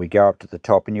then we go up to the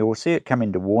top, and you'll see it come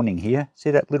into warning here.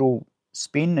 See that little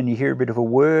spin, and you hear a bit of a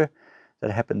whir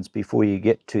that happens before you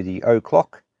get to the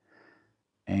o'clock.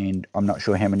 And I'm not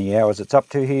sure how many hours it's up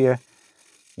to here.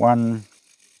 1,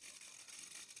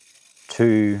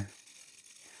 2,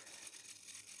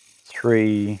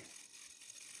 3,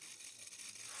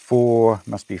 4,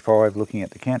 must be 5 looking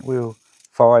at the count wheel,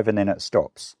 5, and then it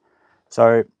stops.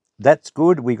 So that's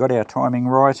good. We got our timing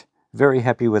right. Very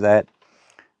happy with that.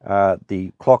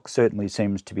 The clock certainly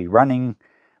seems to be running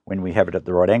when we have it at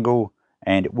the right angle,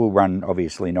 and it will run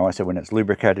obviously nicer when it's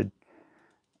lubricated.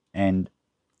 And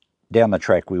down the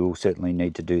track we will certainly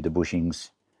need to do the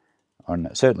bushings on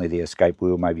certainly the escape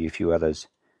wheel, maybe a few others.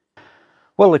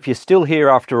 Well, if you're still here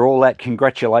after all that,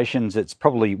 congratulations. It's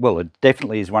probably, well, it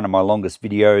definitely is one of my longest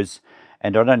videos,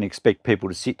 and I don't expect people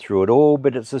to sit through it all,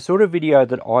 but it's the sort of video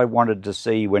that I wanted to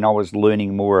see when I was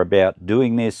learning more about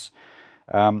doing this.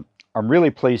 I'm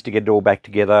really pleased to get it all back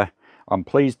together. I'm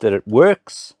pleased that it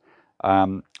works.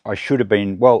 I should have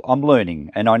been, well, I'm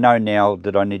learning, and I know now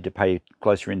that I need to pay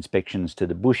closer inspections to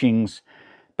the bushings,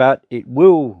 but it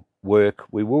will work.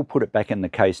 We will put it back in the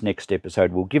case next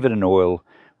episode. We'll give it an oil,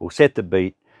 we'll set the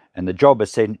beat, and the job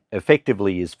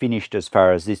effectively is finished as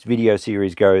far as this video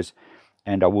series goes.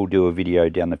 And I will do a video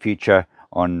down the future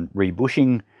on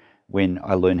rebushing when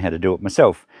I learn how to do it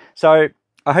myself. So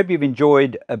I hope you've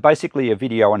enjoyed basically a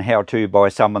video on how to by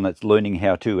someone that's learning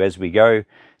how to as we go.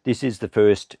 This is the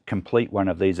first complete one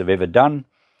of these I've ever done.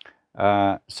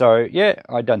 So yeah,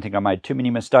 I don't think I made too many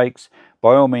mistakes.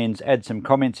 By all means, add some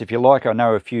comments if you like. I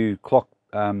know a few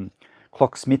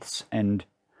clocksmiths and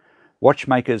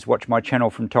watchmakers watch my channel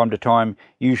from time to time.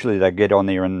 Usually they get on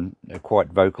there and are quite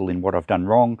vocal in what I've done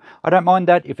wrong. I don't mind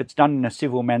that. If it's done in a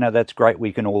civil manner, that's great.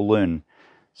 We can all learn.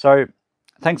 So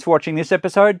thanks for watching this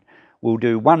episode. We'll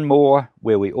do one more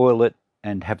where we oil it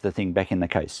and have the thing back in the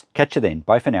case. Catch you then.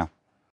 Bye for now.